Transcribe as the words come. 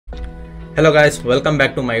Hello guys, welcome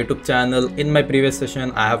back to my YouTube channel. In my previous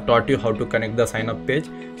session, I have taught you how to connect the sign up page.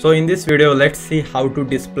 So in this video, let's see how to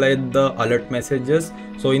display the alert messages.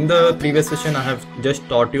 So in the previous session, I have just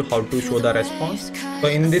taught you how to show the response. So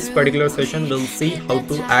in this particular session, we'll see how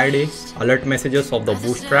to add a alert messages of the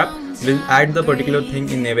Bootstrap. We'll add the particular thing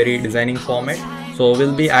in a very designing format. So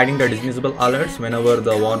we'll be adding the dismissible alerts whenever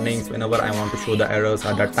the warnings, whenever I want to show the errors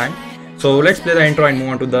at that time. So let's play the intro and move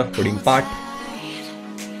on to the coding part.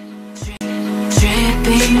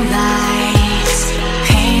 Dripping lights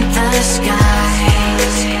paint the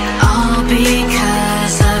skies, all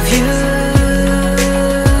because of you.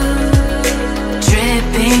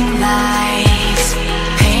 Dripping lights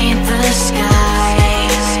paint the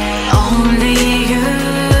skies, only you.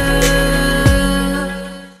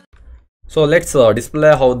 So let's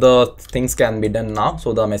display how the things can be done now.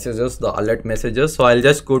 So the messages, the alert messages. So I'll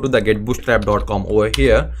just go to the getbootstrap.com over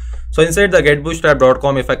here. So inside the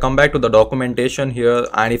getbootstrap.com, if I come back to the documentation here,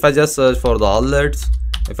 and if I just search for the alerts,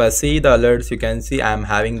 if I see the alerts, you can see I'm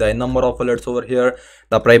having the number of alerts over here,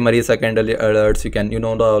 the primary, secondary alerts. You can,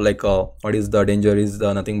 the like what is the danger is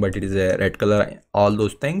the nothing but it is a red color, all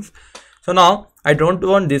those things. So now I don't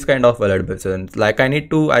want this kind of alert buttons. Like I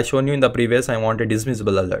shown you in the previous, I want a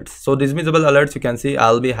dismissible alerts. So dismissible alerts, you can see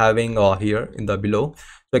I'll be having here in the below.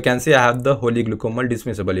 So you can see I have the holy glucose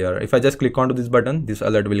dismissible here. If I just click onto this button, this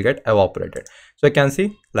alert will get evaporated. So you can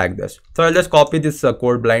see like this. So I'll just copy this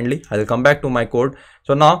code blindly. I'll come back to my code.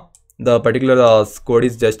 So now the particular code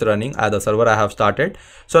is just running at the server I have started.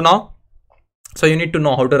 So now, so you need to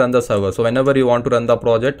know how to run the server. So whenever you want to run the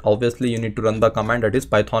project, obviously you need to run the command, that is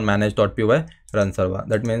python manage.py run server.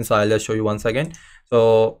 That means I'll just show you once again.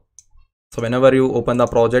 So whenever you open the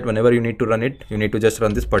project, whenever you need to run it, you need to just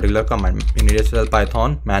run this particular command. You need to tell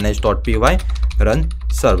python manage.py run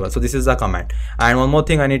server. So this is the command. And one more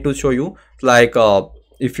thing I need to show you, like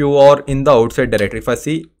if you are in the outside directory, if I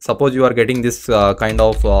see, suppose you are getting this kind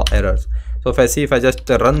of errors. So if I see, if I just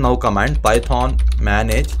run now command python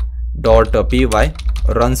manage.py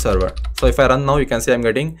run server. So if I run now, you can see I'm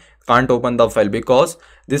getting can't open the file because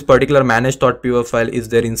this particular manage.py file is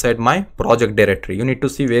there inside my project directory. You need to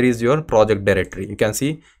see where is your project directory. You can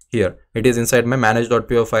see here it is inside my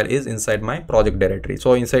manage.py file is inside my project directory.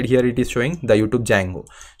 So inside here it is showing the YouTube Django.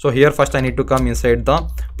 So here first I need to come inside the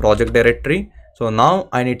project directory. So now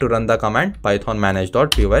I need to run the command python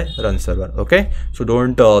manage.py run server. Okay, so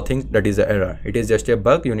don't think that is an error. It is just a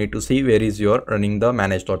bug. You need to see where is your running the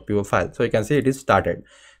manage.py file. So you can see it is started.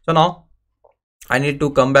 So now I need to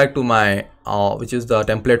come back to my which is the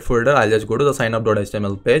template folder. I'll just go to the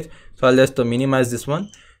signup.html page. So I'll just minimize this one.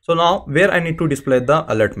 So now where I need to display the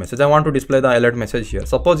alert message, I want to display the alert message here.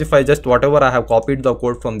 Suppose if I just whatever I have copied the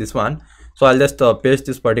code from this one, so I'll just paste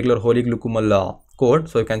this particular holy glucose code.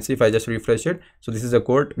 So you can see if I just refresh it, so this is the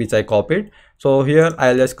code which I copied. So here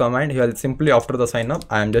I'll just command here simply after the sign up,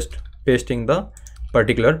 I am just pasting the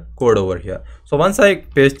particular code over here. So once I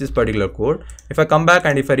paste this particular code, if I come back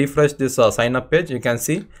and if I refresh this sign up page, you can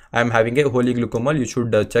see I am having a holy glucose. You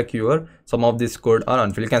should check your some of this code are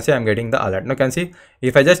unfilled. You can see I'm getting the alert. Now you can see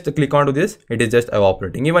if I just click onto this, it is just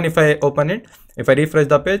evaporating. Even if I open it, if I refresh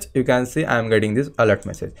the page, you can see I am getting this alert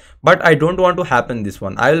message. But I don't want to happen this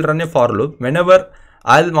one. I will run a for loop whenever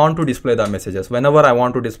I'll want to display the messages. Whenever I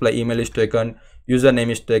want to display email is taken, username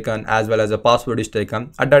is taken, as well as a password is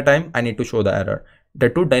taken, at that time I need to show the error.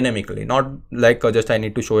 That too dynamically, not like just I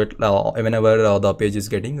need to show it whenever the page is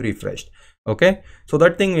getting refreshed. Okay, so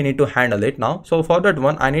that thing we need to handle it now. So for that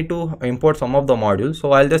one, I need to import some of the modules.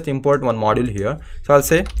 So I'll just import one module here. So I'll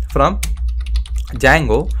say from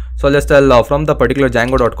Django. So let's tell from the particular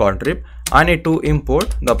Django.contrib, I need to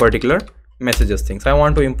import the particular messages things. I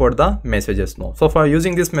want to import the messages now. So for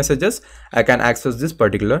using these messages, I can access this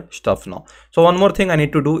particular stuff now. So one more thing I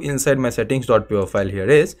need to do inside my settings.py file here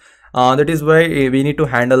is that is why we need to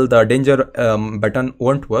handle the danger button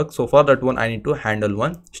won't work. So for that one, I need to handle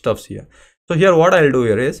one stuffs here. So here what I'll do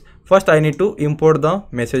here is first I need to import the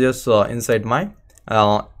messages inside my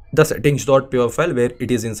the settings.py file where it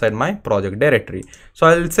is inside my project directory. So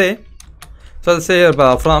I'll say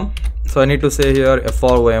from, so I need to say here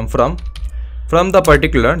from the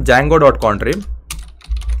particular Django.contrib,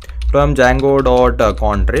 from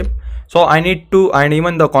Django.contrib. So I need to, and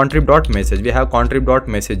even the contrib.message, we have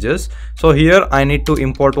contrib.messages. So here I need to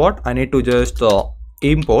import what? I need to just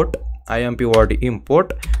import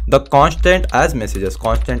import the constant as messages, so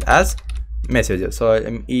messages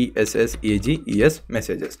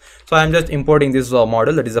messages. So I'm just importing this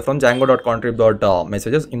model, that is from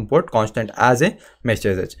Django.contrib.messages import constant as a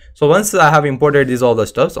message. So once I have imported these all the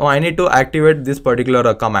stuff, so I need to activate this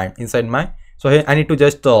particular command inside my So here I need to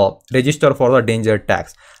just register for the danger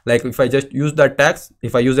tags. Like if I just use the tags,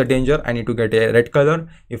 if I use a danger, I need to get a red color.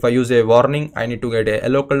 If I use a warning, I need to get a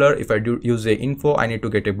yellow color. If I do use a info, I need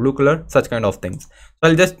to get a blue color, such kind of things. So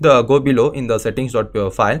I'll just go below in the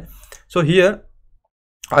settings.py file. So here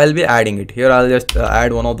I'll be adding it here. I'll just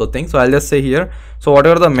add one of the things. So I'll just say here, so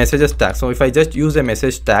whatever the messages tag. So if I just use a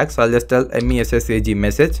message tag, so I'll just tell message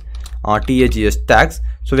message tags tags.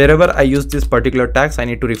 So wherever I use this particular tags, I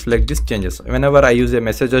need to reflect these changes. Whenever I use a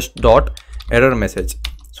messages dot error message,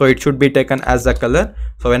 so it should be taken as the color.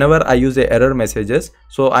 So whenever I use a error messages,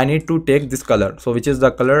 so I need to take this color. So which is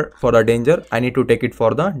the color for the danger, I need to take it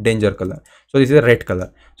for the danger color. So this is a red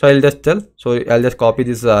color. So I'll just tell, so I'll just copy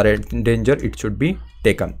this red danger, it should be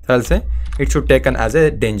taken. So I'll say it should taken as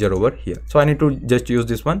a danger over here. So I need to just use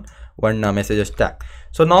this one messages tag.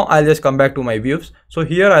 So now I'll just come back to my views. So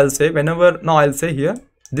here I'll say whenever, now I'll say here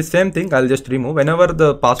this same thing, I'll just remove whenever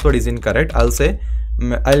the password is incorrect. I'll say,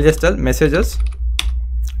 I'll just tell messages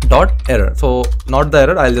dot error. So not the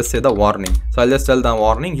error, I'll just say the warning. So I'll just tell the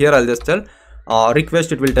warning here. I'll just tell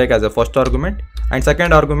request, it will take as a first argument, and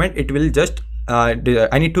second argument it will just I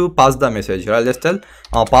need to pass the message here. I'll just tell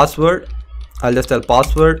password, I'll just tell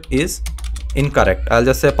password is incorrect. I'll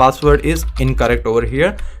just say password is incorrect over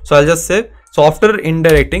here. So I'll just say, so after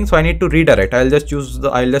indirecting, so I need to redirect. I'll just use the,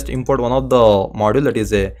 I'll just import one of the module that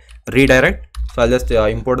is a redirect. So I'll just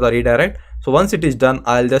import the redirect. So once it is done,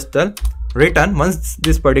 I'll just tell return once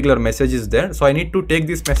this particular message is there. So I need to take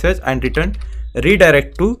this message and return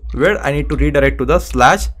redirect to where I need to redirect to the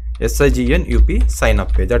 /signup sign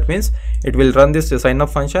up page. That means it will run this sign up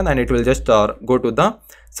function and it will just go to the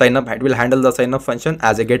sign up. It will handle the sign up function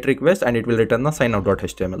as a get request and it will return the sign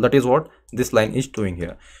up.html. That is what this line is doing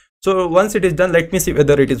here. So once it is done, let me see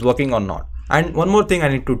whether it is working or not. And one more thing I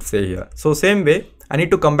need to say here. So same way, I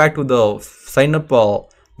need to come back to the sign up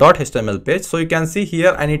 .html page. So you can see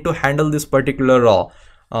here I need to handle this particular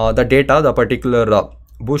the data, the particular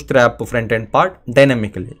bootstrap front end part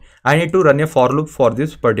dynamically. I need to run a for loop for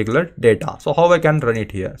this particular data. So how I can run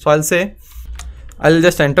it here? So I'll say, I'll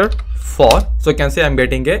just enter for. So you can see I'm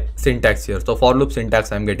getting a syntax here. So for loop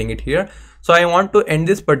syntax, I'm getting it here. So I want to end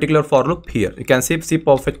this particular for loop here. You can see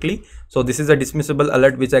perfectly. So this is a dismissible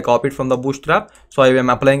alert which I copied from the bootstrap. So I am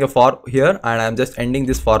applying a for here and I'm just ending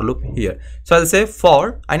this for loop here. So I'll say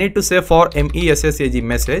for, I need to say for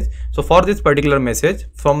message. So for this particular message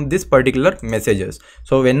from this particular messages.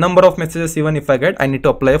 So when number of messages even if I get, I need to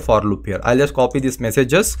apply a for loop here. I'll just copy these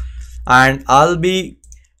messages and I'll be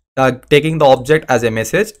taking the object as a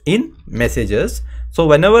message in messages. So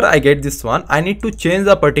whenever I get this one, I need to change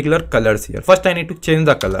the particular colors here. First I need to change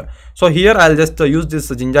the color. So here I'll just use this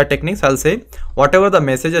Jinja techniques. I'll say whatever the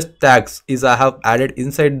messages tags is I have added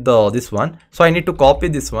inside this one. So I need to copy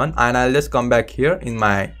this one and I'll just come back here in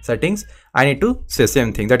my settings. I need to say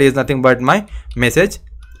same thing. That is nothing but my message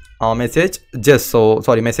message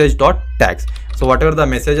dot tags. So whatever the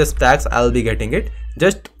messages tags, I'll be getting it.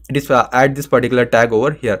 Just add this particular tag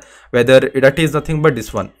over here, whether that is nothing but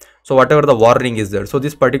this one. So whatever the warning is there, so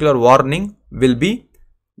this particular warning will be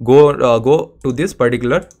go to this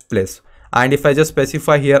particular place. And if I just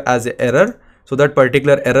specify here as a error, so that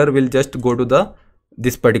particular error will just go to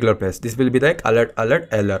this particular place. This will be like alert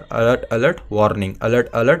warning,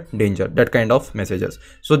 alert danger, that kind of messages.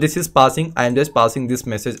 So this is passing, I am just passing this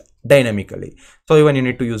message dynamically. So even you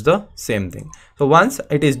need to use the same thing. So once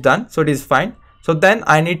it is done, so it is fine. So then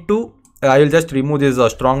I will just remove this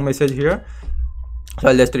strong message here. So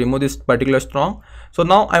I'll just remove this particular strong. So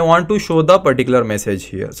now I want to show the particular message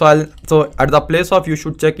here. So at the place of you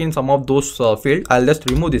should check in some of those field, I'll just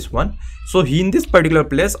remove this one. So in this particular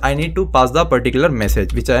place, I need to pass the particular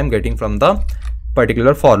message which I am getting from the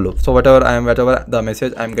particular for loop. So whatever the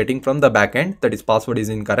message I'm getting from the backend, that is password is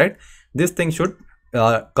incorrect, this thing should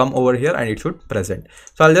come over here and it should present.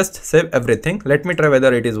 So I'll just save everything. Let me try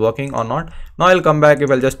whether it is working or not. Now I'll come back. If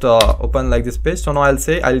I'll just open like this page. So now I'll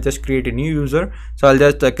say I'll just create a new user. So I'll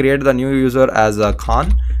just create the new user as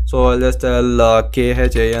Khan. So I'll just tell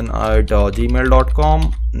khan@gmail.com.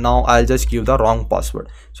 Now I'll just give the wrong password.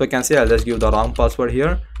 So you can see I'll just give the wrong password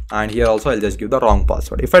here, and here also I'll just give the wrong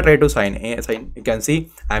password. If I try to sign, you can see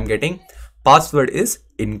I'm getting password is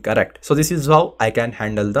incorrect. So this is how I can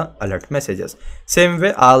handle the alert messages. Same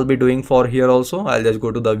way I'll be doing for here also. I'll just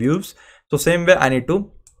go to the views. So same way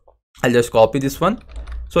I'll just copy this one.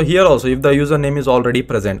 So here also, if the username is already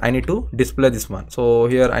present, I need to display this one. So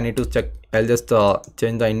here I need to check. I'll just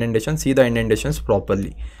change the indentation, see the indentations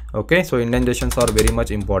properly. Okay, so indentations are very much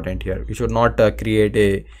important here. You should not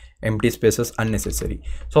create empty spaces unnecessary.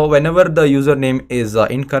 So whenever the username is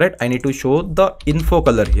incorrect, I need to show the info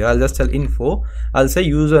color here. I'll just tell info. I'll say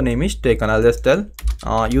username is taken. I'll just tell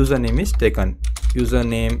username is taken.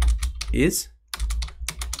 Username is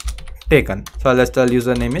taken. So I'll just tell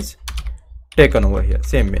username is taken over here,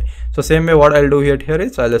 same way. So same way what I'll do here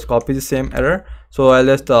is I'll just copy the same error. So I'll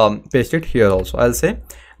just paste it here also. I'll say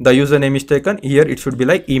the username is taken. Here it should be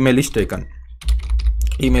like email is taken.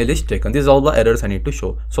 Email is taken. These are all the errors I need to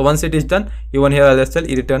show. So once it is done, even here I'll just tell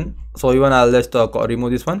return. So even I'll just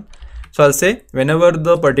remove this one. So I'll say whenever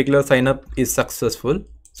the particular sign up is successful.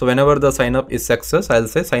 So whenever the sign up is success, I'll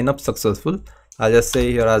say sign up successful. I'll just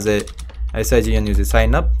say here as a SIGN use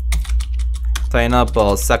sign up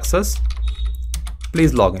success.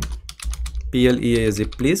 Please log in. PLEAS,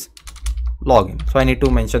 please log in. So I need to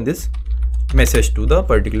mention this message to the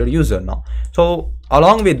particular user now. So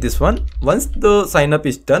along with this one, once the sign up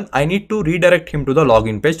is done, I need to redirect him to the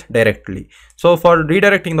login page directly. So for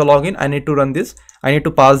redirecting the login, I need to run this. I need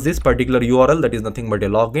to pass this particular URL that is nothing but a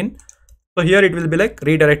login. So here it will be like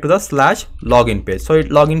redirect to the /login page. So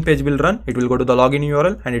login page will run. It will go to the login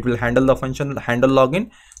URL and it will handle the function handle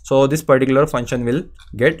login. So this particular function will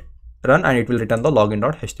get run and it will return the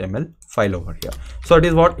login.html file over here. So it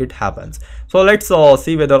is what it happens. So let's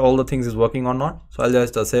see whether all the things is working or not. So I'll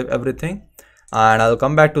just save everything and I'll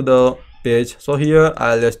come back to the page. So here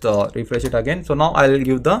I'll just refresh it again. So now I'll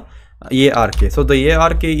give the ARK. So the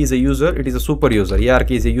ARK is a user. It is a super user. ARK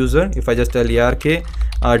is a user. If I just tell ARK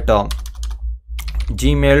at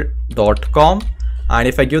gmail.com and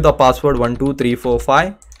if I give the password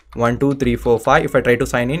 12345 12345, if I try to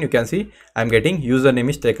sign in, you can see I'm getting username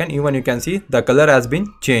is taken. Even you can see the color has been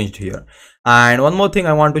changed here. And one more thing,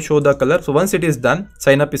 I want to show the color. So once it is done,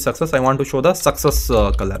 sign up is success, I want to show the success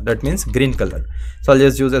color, that means green color. So I'll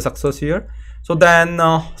just use a success here. So then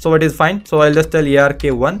so it is fine. So I'll just tell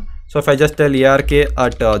ARK1. So if I just tell ARK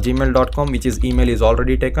at gmail.com, which is email is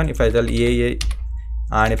already taken. If I tell EAA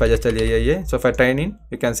and if I just tell yeah, so if I sign in,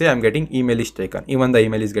 you can see I'm getting email is taken. Even the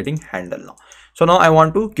email is getting handled now. So now I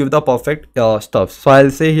want to give the perfect stuff. So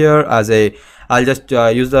I'll say here as a, I'll just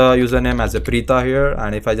use the username as a Preeta here.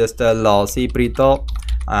 And if I just tell cpreeta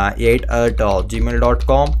 8 at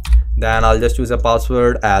gmail.com, then I'll just use a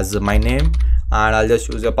password as my name and I'll just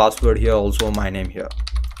use a password here also my name here.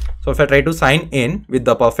 So if I try to sign in with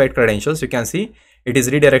the perfect credentials, you can see it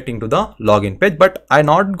is redirecting to the login page, but I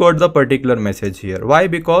not got the particular message here. Why?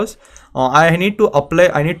 Because I need to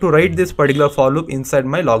write this particular for loop inside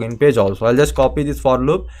my login page also. I'll just copy this for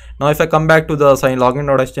loop. Now if I come back to the sign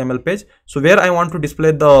login.html page, so where I want to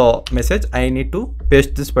display the message, I need to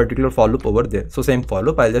paste this particular for loop over there. So same for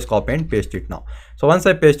loop, I'll just copy and paste it now. So once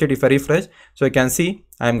I paste it, if I refresh, so you can see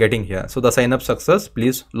I am getting here. So the sign up success,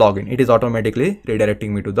 please log in. It is automatically redirecting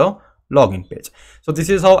me to the login page. So this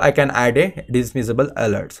is how I can add a dismissible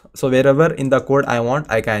alerts. So wherever in the code I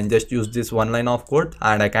want, I can just use this one line of code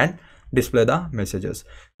and I can display the messages.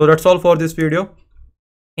 So that's all for this video.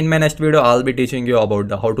 In my next video, I'll be teaching you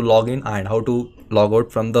about how to log in and how to log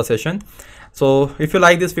out from the session. So if you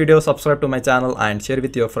like this video, subscribe to my channel and share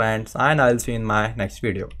with your friends, and I'll see you in my next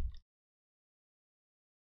video.